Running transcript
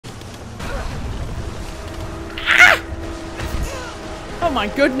my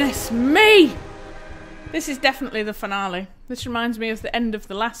goodness me! This is definitely the finale. This reminds me of the end of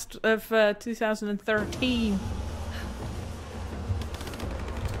the last of 2013.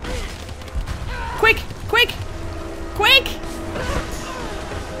 Quick! Quick! Quick!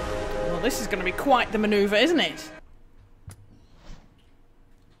 Well, this is going to be quite the maneuver, isn't it?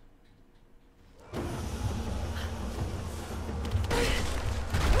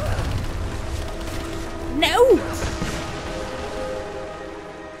 No!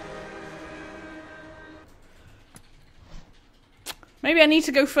 Maybe I need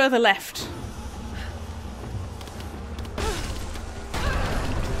to go further left.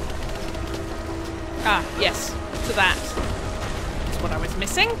 Ah, yes. To that. That's what I was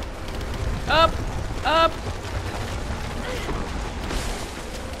missing. Up. Up.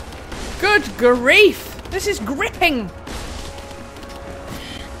 Good grief! This is gripping!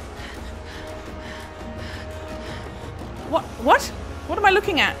 What? What? What am I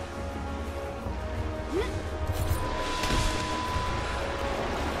looking at?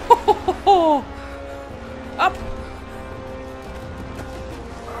 Up!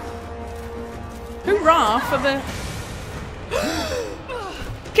 Hoorah for the...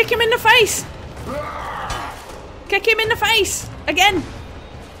 Kick him in the face! Kick him in the face! Again!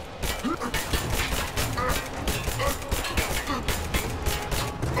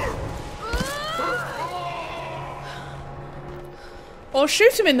 Or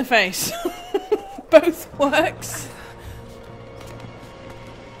shoot him in the face. Both works.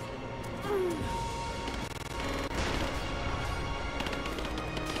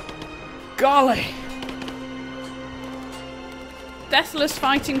 Golly. Deathless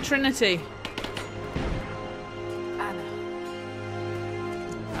fighting trinity. Anna.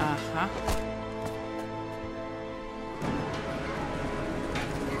 Uh-huh.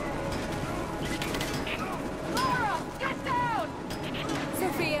 Laura, get down!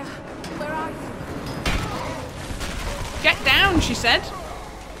 Sophia, where are you? Get down, she said.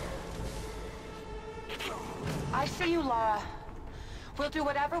 I see you, Laura. We'll do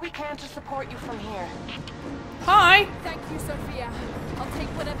whatever we can to support you from here. Hi. Thank you, Sophia. I'll take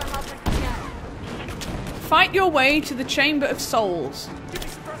whatever help I can get. Fight your way to the Chamber of Souls.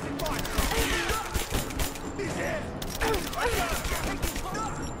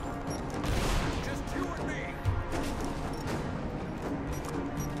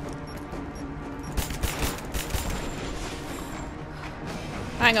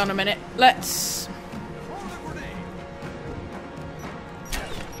 Hang on a minute. Let's...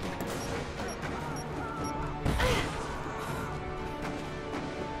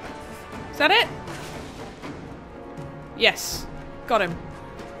 Is that it? Yes. Got him.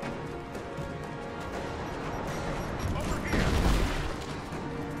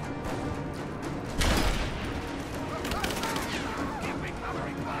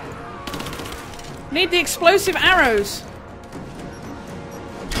 Need the explosive arrows.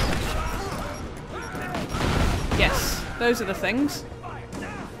 Yes, those are the things.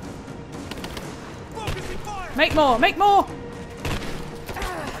 Make more, make more!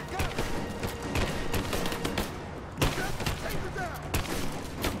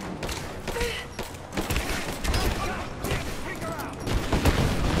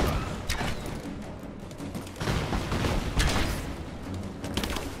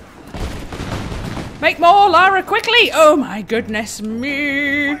 Make more, Lara, quickly! Oh my goodness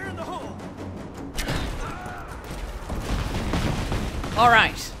me!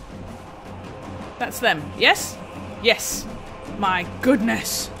 Alright. That's them. Yes? Yes. My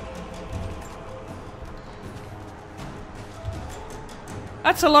goodness.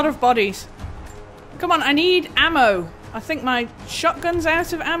 That's a lot of bodies. Come on, I need ammo. I think my shotgun's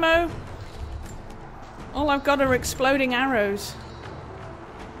out of ammo. All I've got are exploding arrows.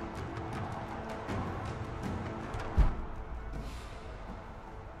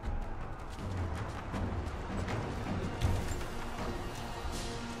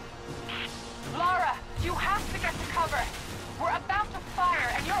 Laura, you have to get to cover. We're about to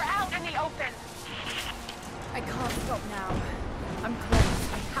fire and you're out in the open. I can't stop now. I'm close.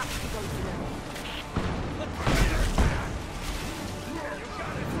 I have to go through.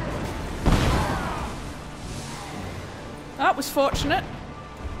 That was fortunate.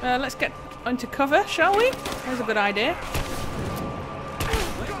 Let's get into cover, shall we? That's a good idea.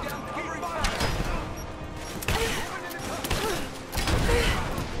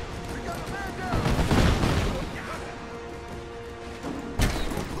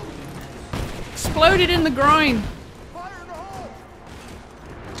 Exploded in the groin.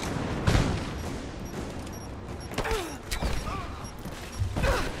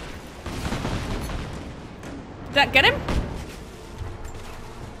 Did that get him?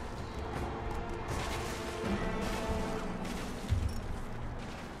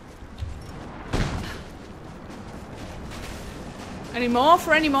 Any more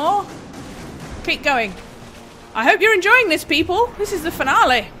for any more? Keep going. I hope you're enjoying this, people. This is the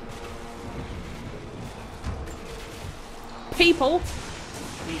finale. People.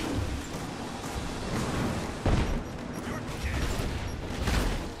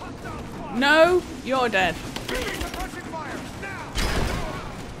 No, you're dead.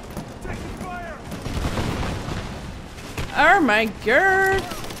 Oh my god.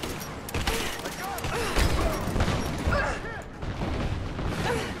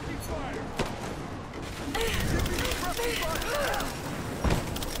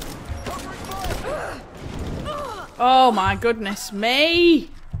 Oh my goodness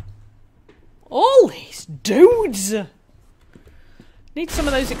me. All these dudes. Need some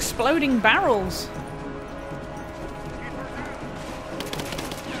of those exploding barrels.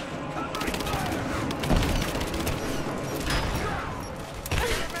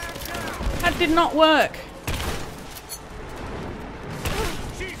 That did not work.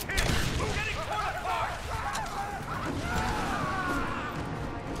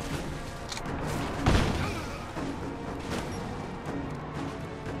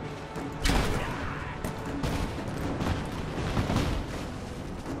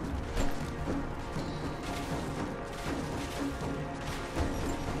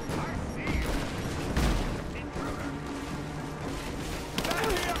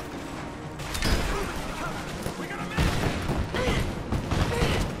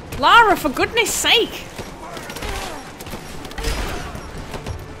 Lara, for goodness sake!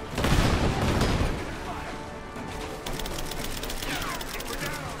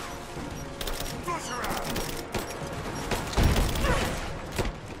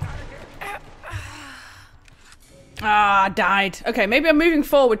 Ah, died. Okay, maybe I'm moving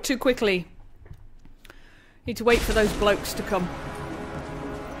forward too quickly. Need to wait for those blokes to come.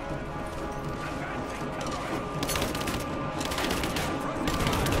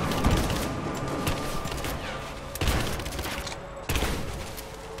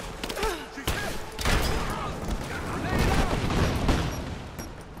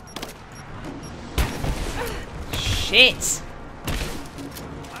 Shit!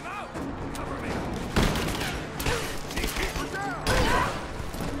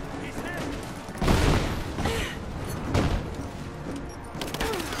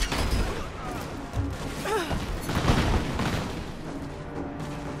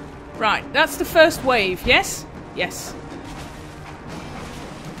 Right, that's the first wave, yes? Yes.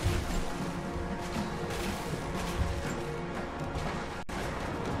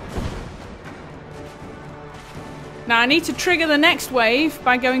 Now I need to trigger the next wave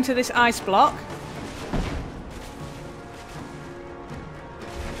by going to this ice block.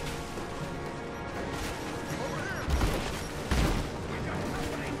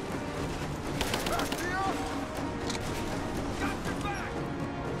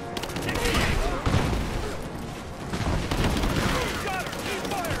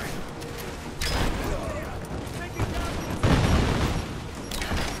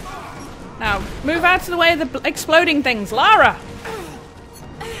 Now, move out of the way of the exploding things. Lara!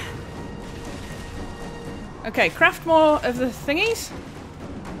 Okay, craft more of the thingies.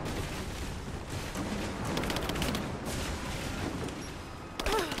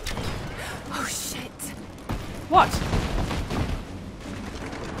 Oh, shit. What?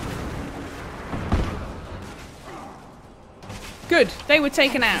 Good, they were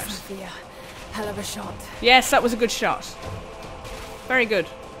taken out. Hell of a shot. Yes, that was a good shot. Very good.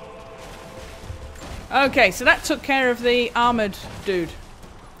 Okay, so that took care of the armoured dude.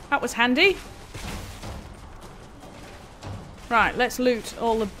 That was handy. Right, let's loot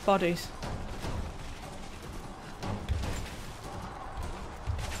all the bodies.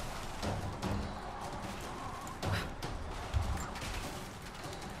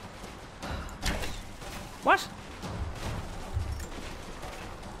 What?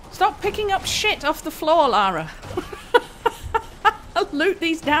 Stop picking up shit off the floor, Lara. Loot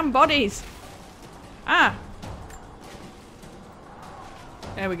these damn bodies. Ah!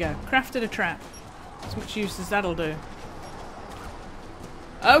 There we go. Crafted a trap. As much use as that'll do.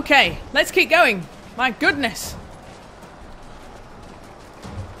 Okay, let's keep going. My goodness.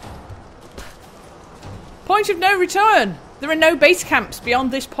 Point of no return. There are no base camps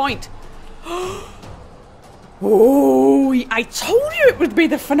beyond this point. Oh, I told you it would be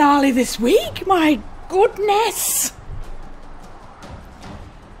the finale this week. My goodness.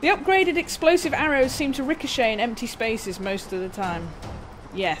 The upgraded explosive arrows seem to ricochet in empty spaces most of the time.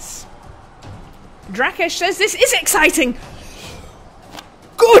 Yes. Drakesh says this is exciting!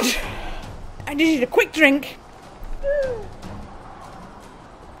 Good! I needed a quick drink.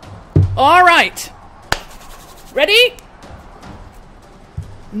 Alright. Ready?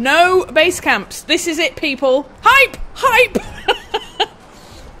 No base camps. This is it, people. Hype! Hype!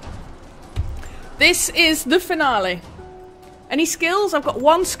 This is the finale. Any skills? I've got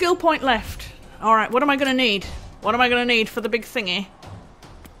 1 skill point left. Alright, what am I going to need? What am I going to need for the big thingy?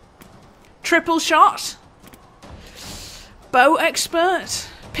 Triple shot? Bow expert?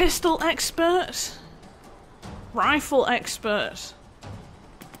 Pistol expert? Rifle expert?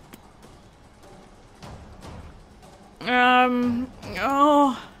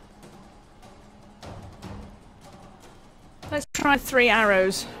 Oh. Let's try 3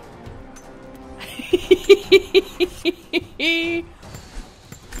 arrows.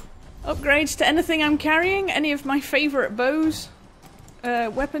 Upgrades to anything I'm carrying? Any of my favourite bows?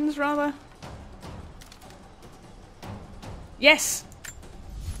 Weapons, rather? Yes!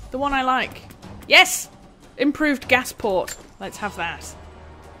 The one I like. Yes! Improved gas port. Let's have that.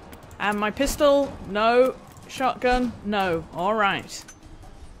 And my pistol? No. Shotgun? No. Alright.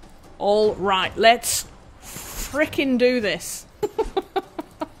 Alright. Let's frickin' do this.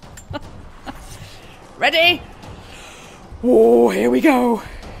 Ready? Oh, here we go.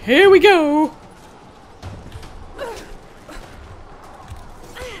 Here we go.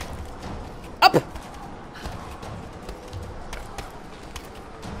 Up.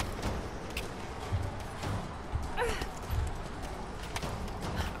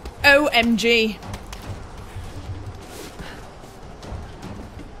 OMG.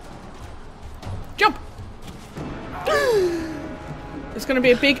 Jump. There's going to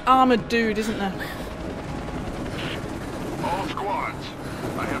be a big armoured dude, isn't there? All squads,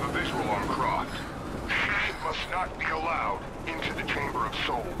 I have a visual on Croft. She must not be allowed into the Chamber of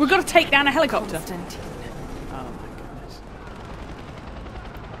Souls. We've got to take down a helicopter. Oh my goodness.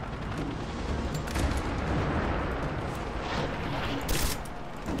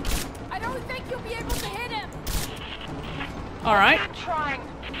 I don't think you'll be able to hit him. Alright. I'm trying.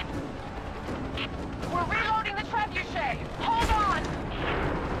 We're reloading the trebuchet. Hold on.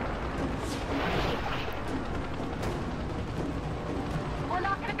 We're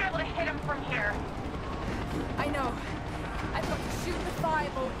not going to be able to hit him from here. I know. I've got to shoot the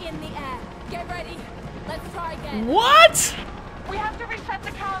fireball in the air. Get ready. Let's try again. What? We have to reset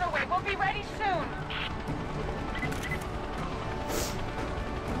the counterweight. We'll be ready soon.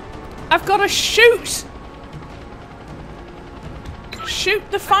 I've got to shoot!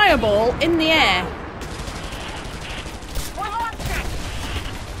 Shoot the fireball in the air. We're launching.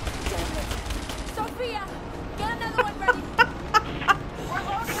 Sophia, get another one ready. We're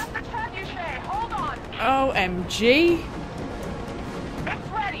loading up the trebuchet. Hold on. OMG. It's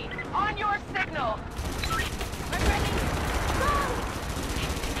ready. On your signal. I'm ready. Go!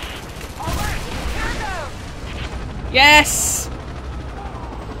 All right, here goes. Yes!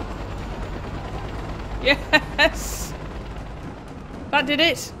 Yes! That did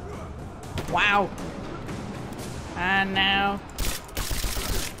it! Wow. And now...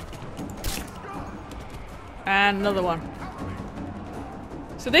 And another one.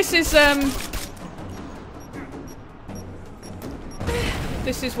 So this is,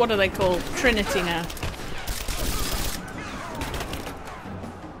 this is, what are they called? Trinity now.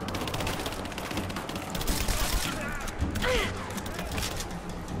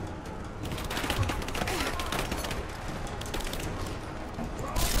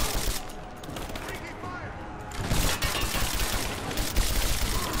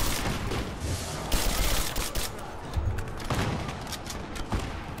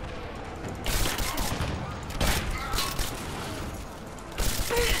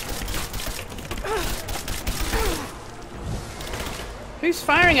 Who's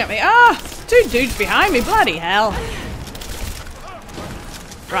firing at me? Ah! 2 dudes behind me, bloody hell.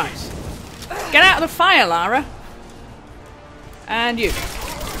 Right. Get out of the fire, Lara. And you.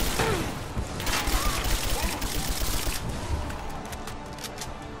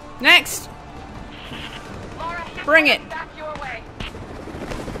 Next. Laura, Bring it. back your way.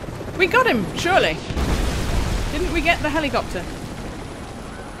 We got him, surely. Didn't we get the helicopter?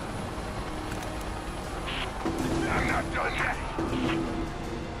 I'm not done yet.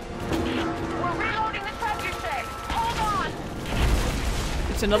 We're reloading the trebuchet. Hold on.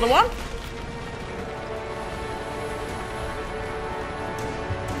 It's another one.